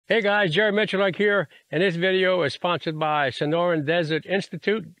Hey guys, Jerry Miculek here, and this video is sponsored by Sonoran Desert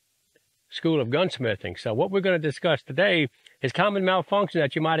Institute School of Gunsmithing. So what we're going to discuss today is common malfunctions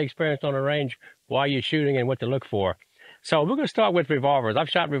that you might experience on a range while you're shooting and what to look for. So we're going to start with revolvers. I've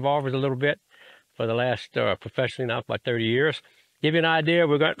shot revolvers a little bit for the last professionally now about 30 years. Give you an idea,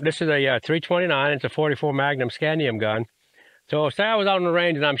 this is a 329. It's a 44 Magnum Scandium gun. So say I was out on the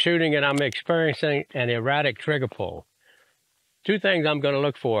range and I'm shooting and I'm experiencing an erratic trigger pull. Two things I'm going to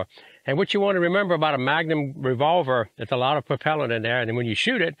look for. And what you want to remember about a Magnum revolver, there's a lot of propellant in there. And when you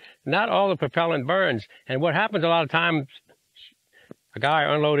shoot it, not all the propellant burns. And what happens a lot of times, a guy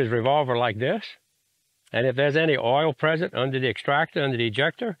unloads his revolver like this. And if there's any oil present under the extractor, under the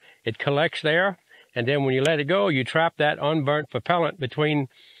ejector, it collects there. And then when you let it go, you trap that unburnt propellant between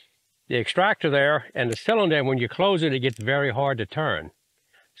the extractor there and the cylinder. And when you close it, it gets very hard to turn.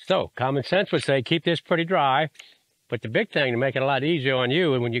 So common sense would say, keep this pretty dry. But the big thing to make it a lot easier on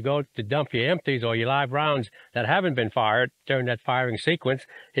you, and when you go to dump your empties or your live rounds that haven't been fired during that firing sequence,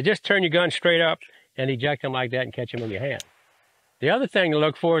 is just turn your gun straight up and eject them like that and catch them in your hand. The other thing to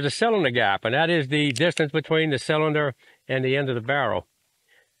look for is a cylinder gap, and that is the distance between the cylinder and the end of the barrel.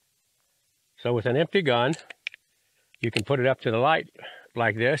 So with an empty gun, you can put it up to the light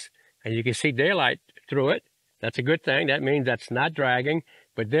like this, and you can see daylight through it. That's a good thing. That means that's not dragging.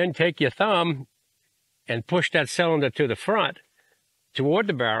 But then take your thumb and push that cylinder to the front toward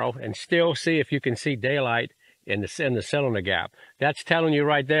the barrel and still see if you can see daylight in the cylinder gap. That's telling you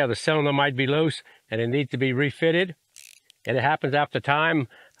right there the cylinder might be loose and it needs to be refitted. And it happens after time,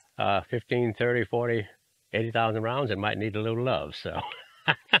 15, 30, 40, 80,000 rounds, it might need a little love. So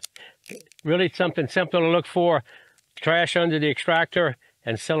really something simple to look for: trash under the extractor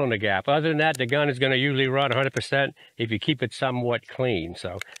and cylinder gap. Other than that, the gun is going to usually run 100% if you keep it somewhat clean.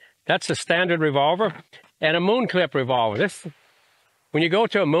 So that's a standard revolver. And a moon clip revolver. When you go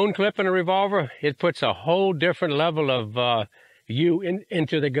to a moon clip in a revolver, it puts a whole different level of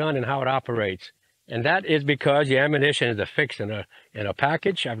into the gun and how it operates. And that is because your ammunition is affixed in a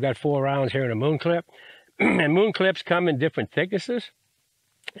package. I've got 4 rounds here in a moon clip. And moon clips come in different thicknesses.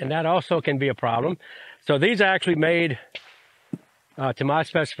 And that also can be a problem. So these are actually made to my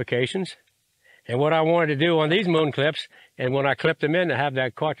specifications. And what I wanted to do on these moon clips, and when I clip them in, to have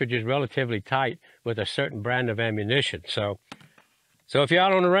that cartridge is relatively tight with a certain brand of ammunition. So if you're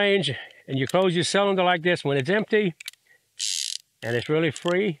out on the range and you close your cylinder like this when it's empty and it's really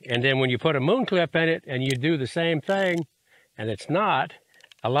free, and then when you put a moon clip in it and you do the same thing and it's not,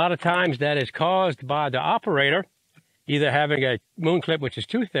 a lot of times that is caused by the operator either having a moon clip which is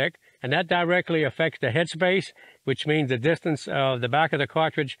too thick, and that directly affects the headspace, which means the distance of the back of the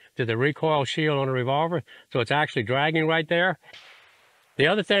cartridge to the recoil shield on a revolver. So it's actually dragging right there. The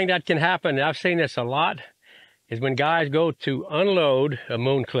other thing that can happen, and I've seen this a lot, is when guys go to unload a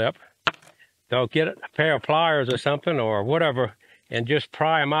moon clip, they'll get a pair of pliers or something or whatever and just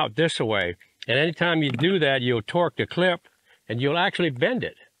pry them out this way. And anytime you do that, you'll torque the clip and you'll actually bend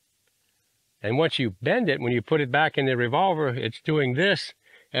it. And once you bend it, when you put it back in the revolver, it's doing this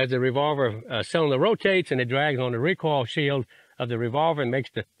as the revolver cylinder rotates, and it drags on the recoil shield of the revolver and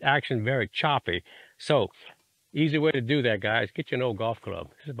makes the action very choppy. So, easy way to do that, guys, get you an old golf club.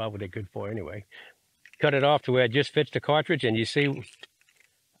 This is about what they're good for anyway. Cut it off to where it just fits the cartridge, and you see,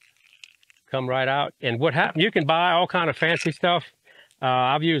 come right out. And what happens, you can buy all kind of fancy stuff.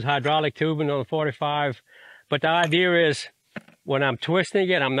 I've used hydraulic tubing on the 45, but the idea is when I'm twisting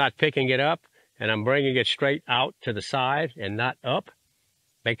it, I'm not picking it up, and I'm bringing it straight out to the side and not up.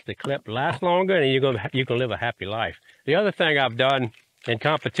 Makes the clip last longer, and you can live a happy life. The other thing I've done in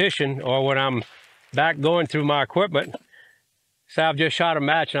competition, or when I'm back going through my equipment, say I've just shot a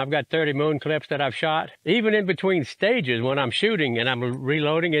match and I've got 30 moon clips that I've shot. Even in between stages when I'm shooting and I'm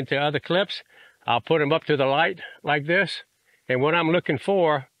reloading into other clips, I'll put them up to the light like this. And what I'm looking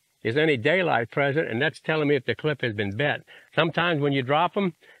for is any daylight present, and that's telling me if the clip has been bent. Sometimes when you drop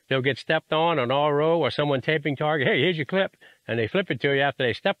them, they'll get stepped on RO or someone taping target. Hey, here's your clip. And they flip it to you after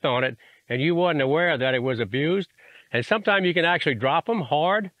they stepped on it, and you wasn't aware that it was abused. And sometimes you can actually drop them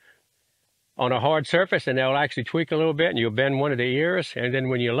hard on a hard surface, and they'll actually tweak a little bit, and you'll bend one of the ears. And then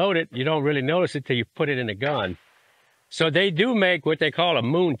when you load it, you don't really notice it till you put it in the gun. So they do make what they call a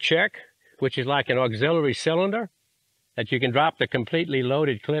moon check, which is like an auxiliary cylinder, that you can drop the completely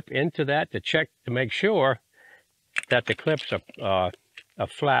loaded clip into that to check to make sure that the clips are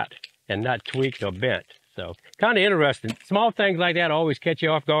flat and not tweaked or bent. So kind of interesting. Small things like that always catch you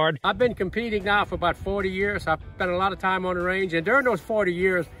off guard. I've been competing now for about 40 years. I've spent a lot of time on the range, and during those 40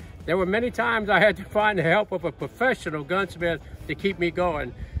 years, there were many times I had to find the help of a professional gunsmith to keep me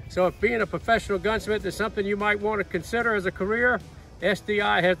going. So if being a professional gunsmith is something you might want to consider as a career,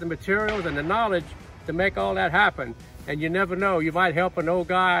 SDI has the materials and the knowledge to make all that happen. And you never know, you might help an old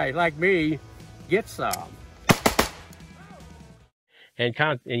guy like me get some. And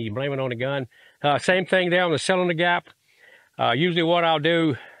you blame it on the gun. Same thing there on the cylinder gap. Usually what I'll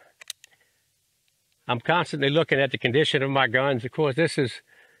do, I'm constantly looking at the condition of my guns. Of course, this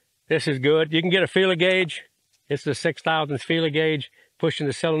is good. You can get a feeler gauge. It's the 6,000th feeler gauge, pushing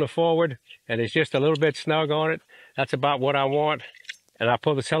the cylinder forward, and it's just a little bit snug on it. That's about what I want. And I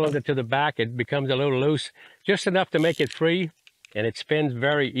pull the cylinder to the back, it becomes a little loose, just enough to make it free, and it spins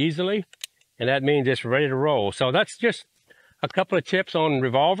very easily, and that means it's ready to roll. So that's just a couple of tips on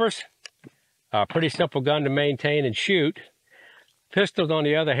revolvers. Pretty simple gun to maintain and shoot. Pistols, on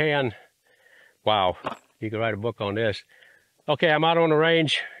the other hand, wow, you could write a book on this. Okay, I'm out on the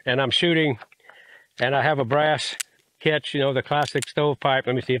range, and I'm shooting, and I have a brass catch, you know, the classic stovepipe.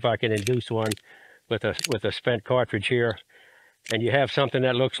 Let me see if I can induce one with a spent cartridge here. And you have something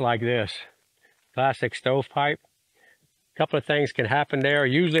that looks like this, classic stovepipe. A couple of things can happen there.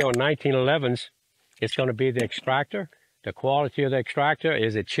 Usually on 1911s, it's going to be the extractor, the quality of the extractor.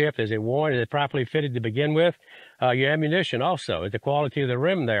 Is it chipped? Is it worn? Is it properly fitted to begin with? Your ammunition also, is the quality of the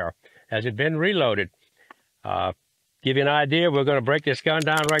rim there? Has it been reloaded? Give you an idea, we're going to break this gun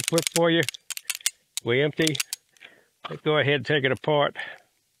down right quick for you. We empty. Let's go ahead and take it apart.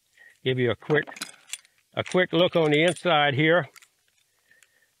 Give you a quick look on the inside here.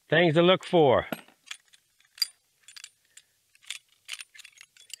 Things to look for.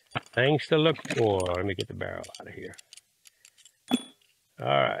 Things to look for. Let me get the barrel out of here. All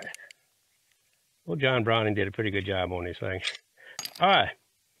right. Well, John Browning did a pretty good job on this thing. All right.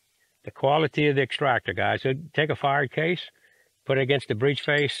 The quality of the extractor, guys. So take a fired case, put it against the breech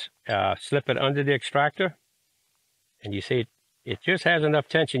face, slip it under the extractor, and you see it just has enough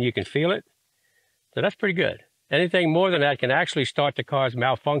tension you can feel it. So that's pretty good. Anything more than that can actually start to cause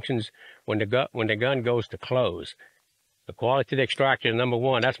malfunctions when the gun goes to close. The quality of the extractor is number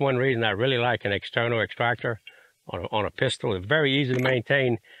one. That's one reason I really like an external extractor on a pistol. It's very easy to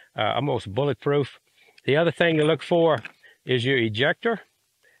maintain, almost bulletproof. The other thing to look for is your ejector.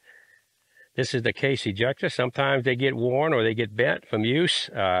 This is the case ejector. Sometimes they get worn or they get bent from use.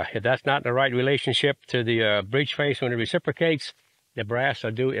 If that's not in the right relationship to the breech face when it reciprocates, the brass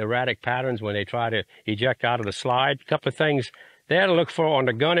will do erratic patterns when they try to eject out of the slide. A couple of things there to look for on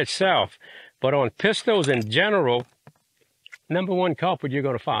the gun itself. But on pistols in general, number one culprit you're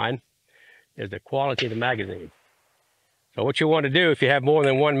going to find is the quality of the magazine. So what you want to do if you have more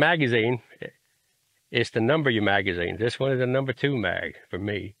than one magazine is to number your magazines. This one is a number 2 mag for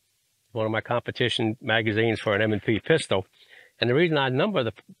me. One of my competition magazines for an M&P pistol. And the reason I number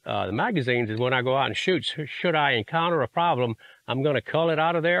the magazines is when I go out and shoot, should I encounter a problem, I'm going to cull it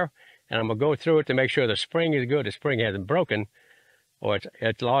out of there, and I'm going to go through it to make sure the spring is good, the spring hasn't broken, or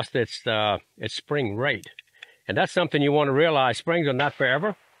it's lost its spring rate. And that's something you want to realize. Springs are not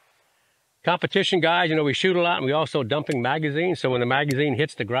forever. Competition guys, you know, we shoot a lot, and we also dumping magazines. So when the magazine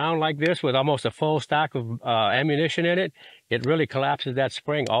hits the ground like this with almost a full stack of ammunition in it, it really collapses that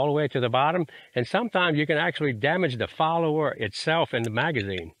spring all the way to the bottom. And sometimes you can actually damage the follower itself in the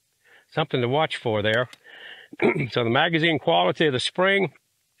magazine. Something to watch for there. So the magazine quality of the spring,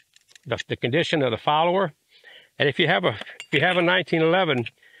 the condition of the follower. And if you have a 1911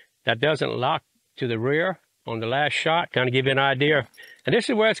 that doesn't lock to the rear on the last shot, kind of give you an idea. And this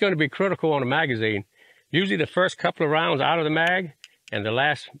is where it's going to be critical on a magazine. Usually the first couple of rounds out of the mag and the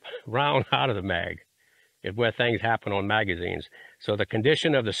last round out of the mag is where things happen on magazines. So the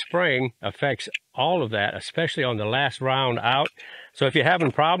condition of the spring affects all of that, especially on the last round out. So if you're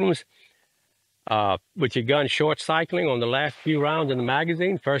having problems with your gun short cycling on the last few rounds in the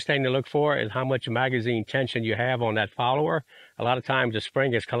magazine, first thing to look for is how much magazine tension you have on that follower. A lot of times the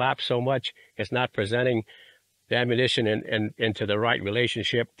spring has collapsed so much it's not presenting the ammunition into the right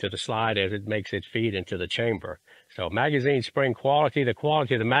relationship to the slide as it makes its feed into the chamber. So magazine spring quality, the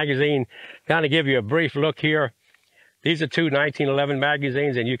quality of the magazine, kind of give you a brief look here. These are 2 1911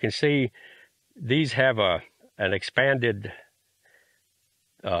 magazines, and you can see these have an expanded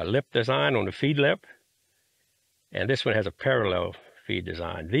lip design on the feed lip, and this one has a parallel feed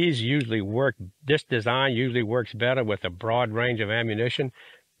design. These usually work, this design usually works better with a broad range of ammunition.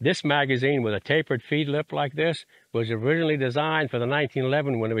 This magazine with a tapered feed lip like this was originally designed for the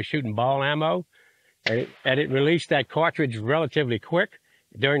 1911 when they were shooting ball ammo, and it released that cartridge relatively quick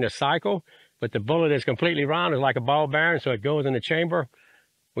during the cycle, but the bullet is completely round. It's like a ball bearing, so it goes in the chamber.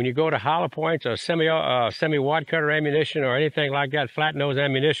 When you go to hollow points or semi-wad cutter ammunition or anything like that, flat nose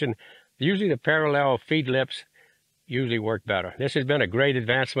ammunition, usually the parallel feed lips usually work better. This has been a great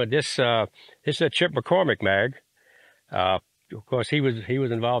advancement. This is a Chip McCormick mag. of course, he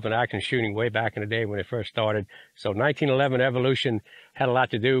was involved in action shooting way back in the day when it first started. So 1911 evolution had a lot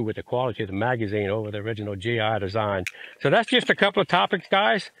to do with the quality of the magazine over the original GI design. So that's just a couple of topics,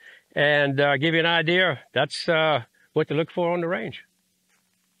 guys, and give you an idea. That's what to look for on the range.